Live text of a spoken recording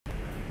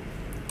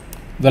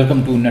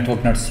Welcome to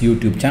Network Nuts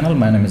YouTube channel.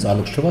 My name is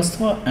Alok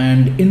Shrivastava,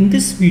 and in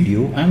this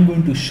video I'm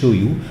going to show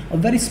you a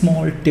very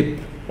small tip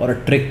or a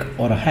trick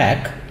or a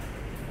hack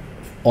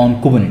on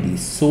Kubernetes.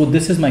 So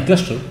this is my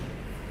cluster.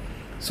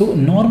 So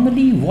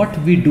normally what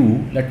we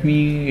do, let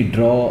me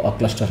draw a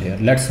cluster here.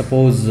 Let's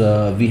suppose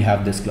we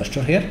have this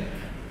cluster here.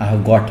 I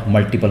have got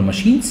multiple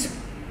machines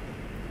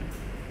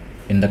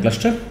in the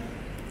cluster,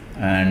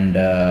 and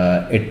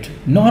it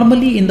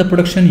normally in the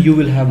production you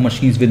will have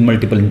machines with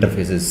multiple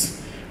interfaces.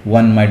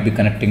 One might be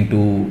connecting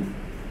to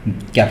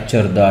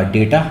capture the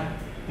data,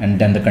 and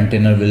then the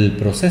container will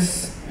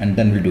process and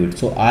then will do it.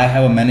 So I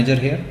have a manager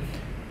here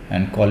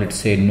and call it,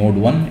 say, node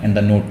 1 and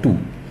the node 2.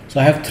 So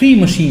I have 3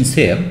 machines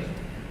here,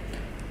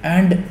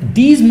 and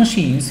these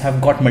machines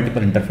have got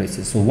multiple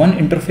interfaces. So one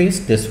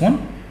interface, this one,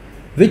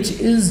 which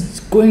is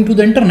going to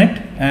the internet,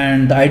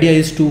 and the idea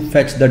is to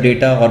fetch the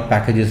data or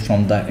packages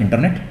from the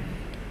internet.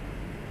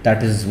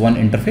 That is one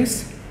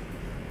interface.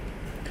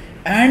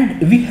 And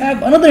we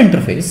have another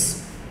interface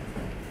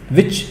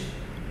which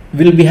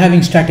will be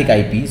having static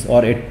IPs,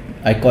 or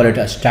I call it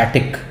a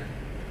static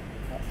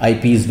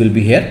IPs will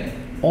be here,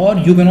 or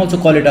you can also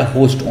call it a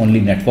host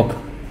only network.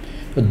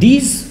 So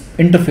these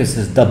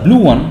interfaces, the blue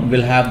one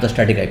will have the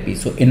static IP.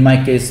 So in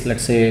my case,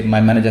 let's say my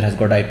manager has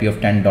got IP of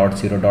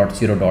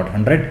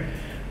 10.0.0.100.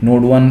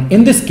 Node 1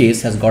 in this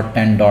case has got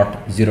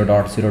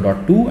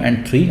 10.0.0.2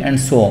 and 3 and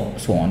so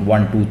on,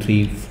 1, 2,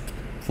 3,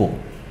 4.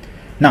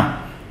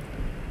 Now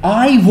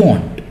I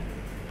want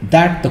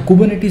that the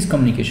Kubernetes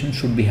communication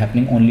should be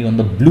happening only on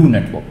the blue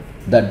network.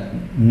 That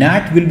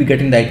NAT will be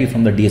getting the IP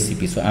from the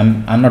DHCP, so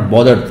I'm not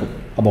bothered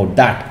about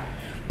that.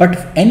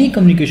 But any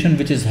communication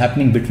which is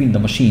happening between the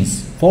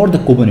machines for the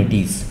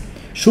Kubernetes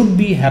should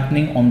be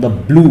happening on the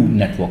blue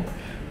network,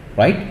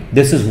 right?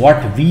 This is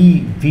what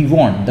we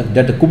want, that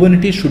the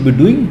Kubernetes should be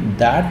doing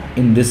that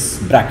in this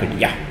bracket.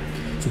 Yeah.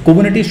 So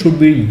Kubernetes should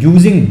be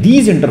using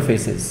these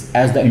interfaces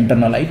as the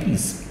internal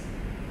IPs.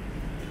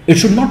 It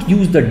should not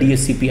use the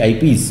DHCP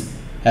IPs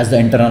as the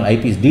internal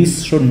IPs.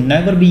 These should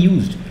never be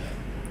used.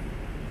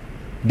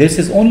 This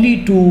is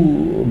only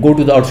to go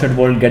to the outside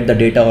world, get the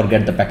data or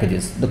get the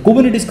packages. The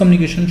Kubernetes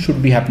communication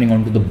should be happening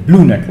onto the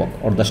blue network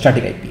or the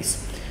static IPs.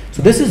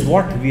 So this is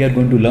what we are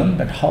going to learn,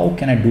 that how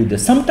can I do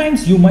this.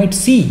 Sometimes you might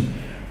see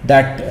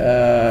that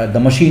the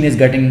machine is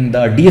getting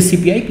the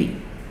DHCP IP.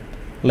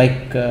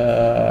 Like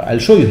I'll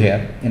show you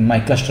here in my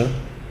cluster.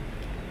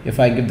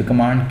 If I give the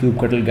command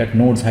kubectl get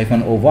nodes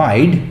 -o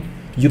wide,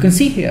 you can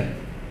see here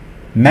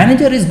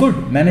manager is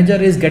good. Manager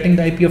is getting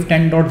the IP of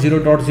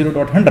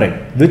 10.0.0.100,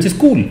 which is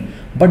cool.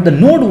 But the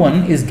node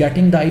 1 is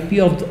getting the IP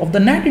of the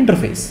NAT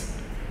interface,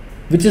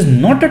 which is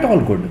not at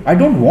all good. I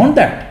don't want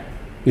that,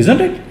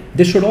 isn't it?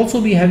 This should also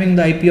be having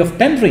the IP of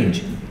 10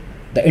 range,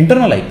 the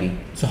internal IP.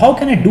 So how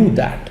can I do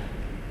that?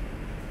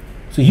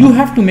 So you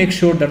have to make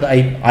sure that the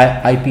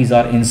IPs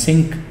are in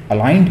sync,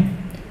 aligned.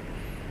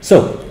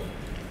 So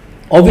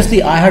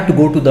obviously I have to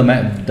go to the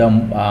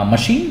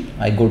machine.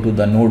 I go to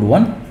the node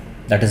 1.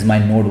 That is my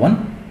node 1,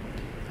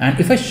 and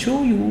if I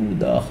show you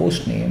the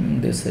host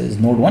name, this is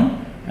node 1,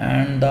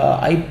 and the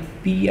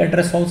IP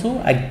address also,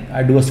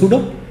 I do a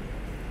sudo,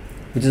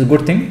 which is a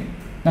good thing.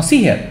 Now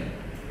see here,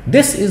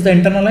 this is the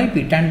internal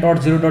IP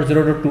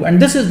 10.0.0.2, and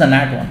this is the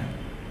NAT one.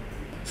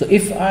 So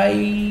if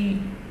I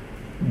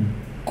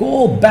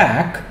go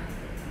back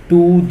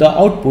to the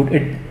output,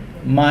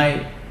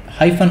 my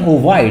 -o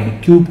wide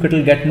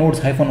kubectl get nodes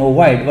 -o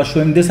wide was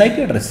showing this IP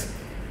address.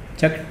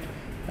 Check it.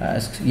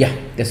 Yeah,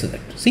 this is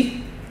it. See,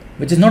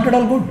 which is not at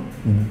all good.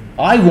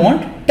 I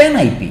want 10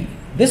 IP,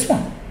 this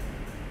one.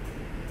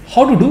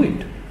 How to do it?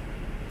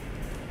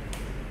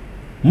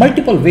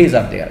 Multiple ways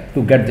are there to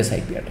get this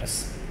IP address.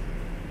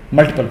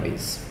 Multiple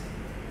ways.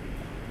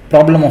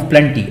 Problem of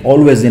plenty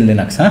always in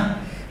Linux, huh?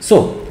 So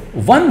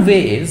one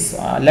way is,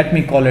 let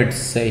me call it,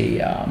 say,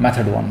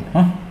 method 1,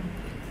 huh?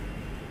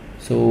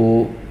 So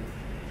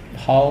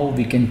how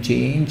we can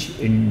change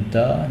in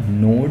the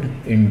node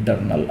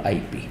internal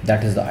IP,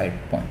 that is the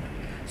point.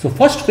 So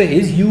first way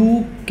is you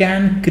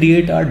can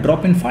create a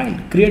drop-in file.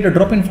 Create a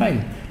drop-in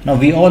file. Now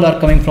we all are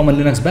coming from a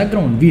Linux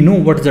background. We know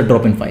what is a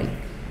drop-in file.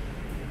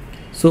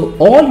 So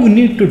all you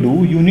need to do,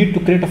 you need to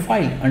create a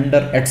file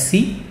under etc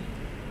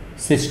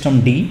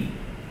systemd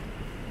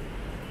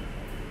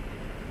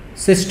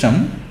system,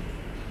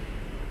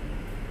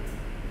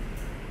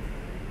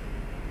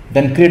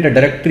 then create a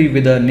directory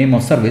with the name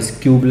of service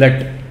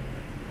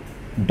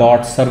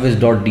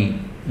kubelet.service.d.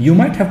 You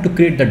might have to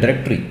create the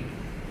directory,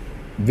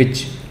 which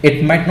it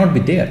might not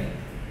be there.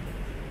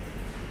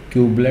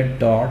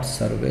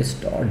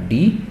 kubelet.service.d,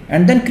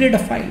 and then create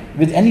a file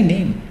with any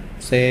name,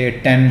 say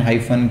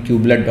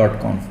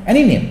 10-kubelet.conf,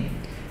 any name.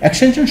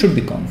 Extension should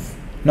be conf.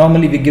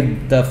 Normally we give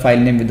the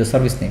file name with the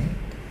service name.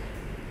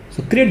 So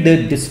create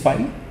this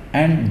file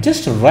and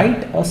just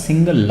write a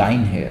single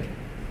line here.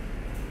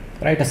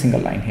 Write a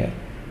single line here.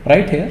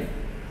 Right here,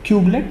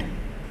 kubelet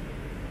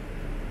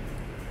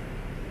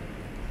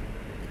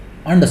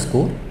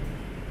underscore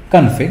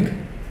config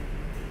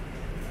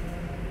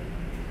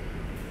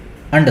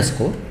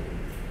underscore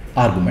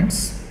arguments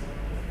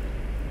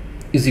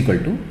is equal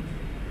to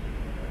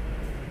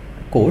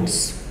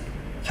quotes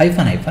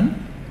hyphen hyphen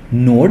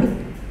node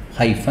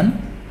hyphen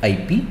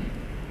IP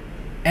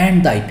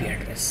and the IP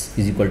address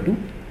is equal to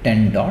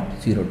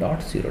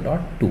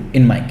 10.0.0.2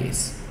 in my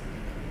case.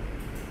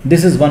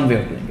 This is one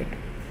way of doing it.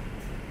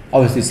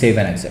 Obviously save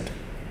and exit.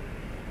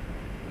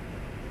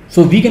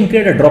 So we can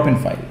create a drop-in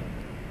file,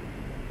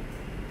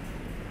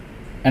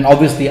 and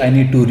obviously I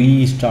need to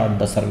restart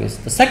the service.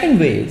 The second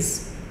way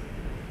is,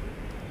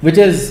 which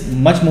is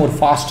much more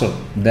faster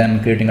than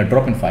creating a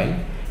drop-in file.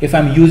 If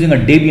I'm using a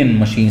Debian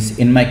machines,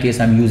 in my case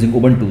I'm using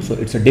Ubuntu, so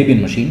it's a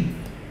Debian machine.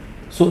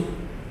 So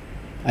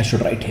I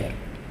should write here,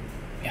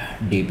 yeah,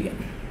 Debian.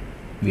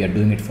 We are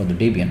doing it for the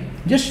Debian.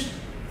 Just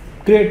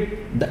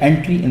create the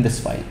entry in this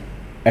file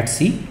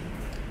etc.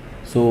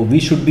 So we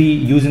should be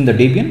using the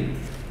Debian.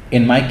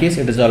 In my case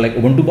it is like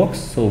Ubuntu box,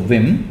 so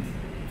vim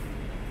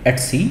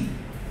etc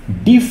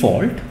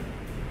default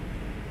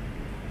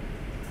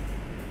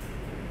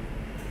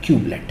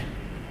kubelet.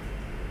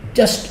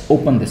 Just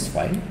open this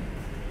file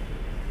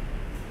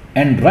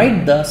and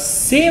write the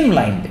same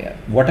line there.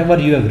 Whatever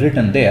you have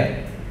written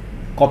there,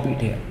 copy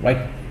it here, right?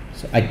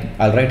 So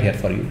I'll write here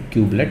for you,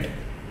 kubelet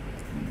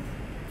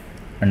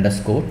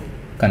underscore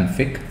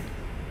config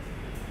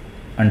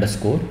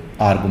underscore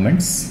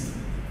arguments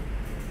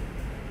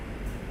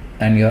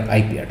and your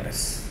IP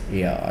address,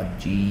 yeah,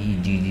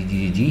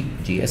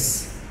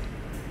 gs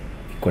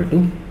equal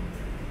to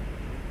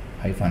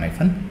hyphen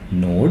hyphen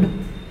node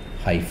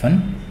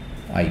hyphen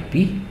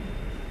IP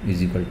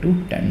is equal to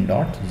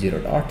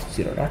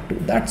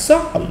 10.0.0.2. That's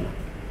all.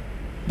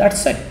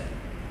 That's it.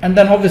 And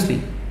then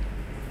obviously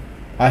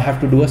I have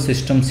to do a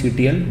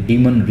systemctl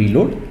daemon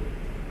reload.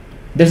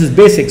 This is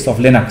basics of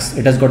Linux.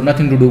 It has got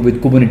nothing to do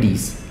with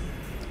Kubernetes.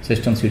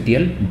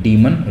 Systemctl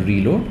daemon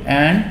reload,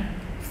 and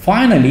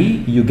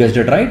finally you guessed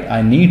it right,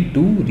 I need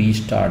to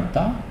restart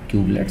the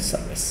kubelet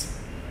service.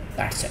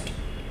 That's it.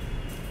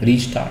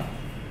 Restart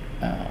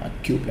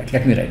kubelet.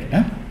 Let me write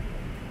it.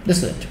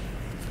 This is it.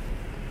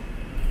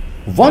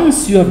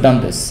 Once you have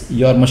done this,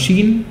 your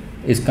machine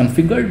is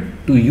configured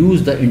to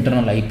use the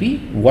internal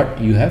IP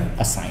what you have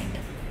assigned.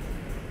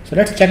 So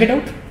let's check it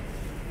out.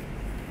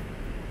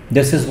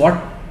 This is what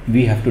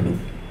we have to do.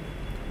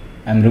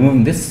 I'm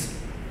removing this.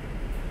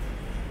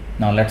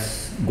 Now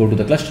let's go to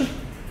the cluster.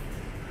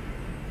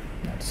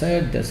 That's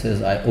it. This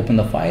is, I open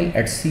the file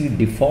etc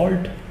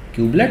default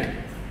kubelet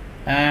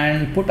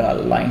and put a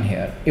line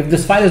here. If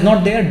this file is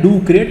not there,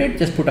 do create it.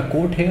 Just put a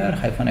quote here,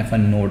 hyphen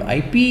hyphen node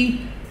IP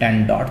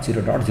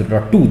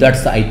 10.0.0.2.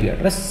 That's the IP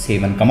address.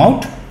 Save and come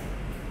out.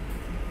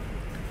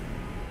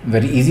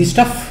 Very easy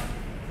stuff.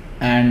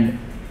 And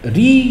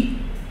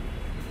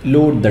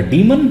reload the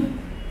daemon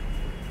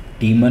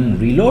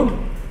reload,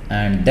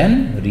 and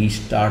then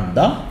restart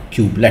the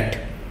kubelet.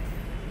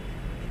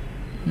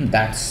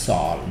 That's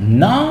all.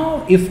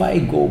 Now if I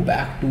go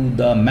back to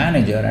the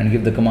manager and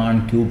give the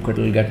command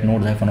kubectl get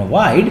node hyphen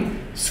wide,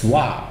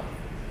 wow,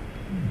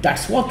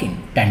 that's working.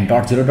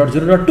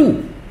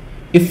 10.0.0.2.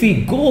 If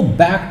we go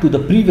back to the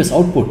previous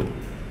output,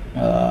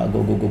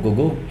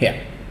 go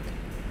here,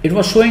 it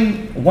was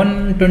showing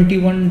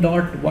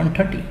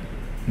 121.130,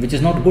 which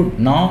is not good.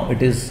 Now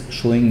it is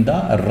showing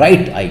the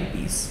right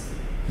IPs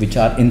which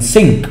are in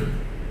sync.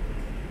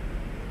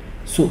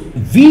 So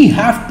we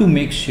have to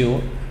make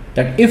sure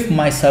that if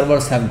my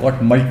servers have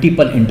got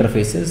multiple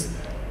interfaces,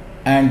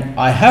 and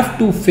I have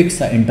to fix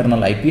the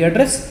internal IP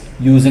address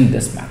using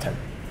this method.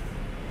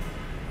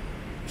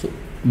 So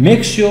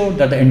make sure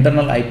that the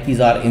internal IPs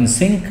are in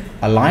sync,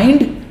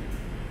 aligned,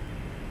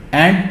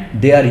 and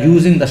they are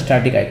using the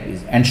static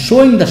IPs and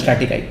showing the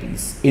static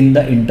IPs in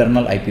the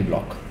internal IP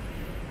block.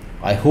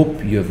 I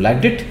hope you have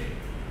liked it.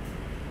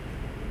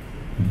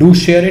 Do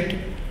share it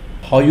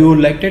how you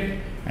liked it,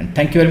 and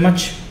thank you very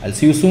much. I'll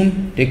see you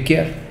soon. Take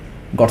care.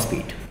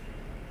 Godspeed.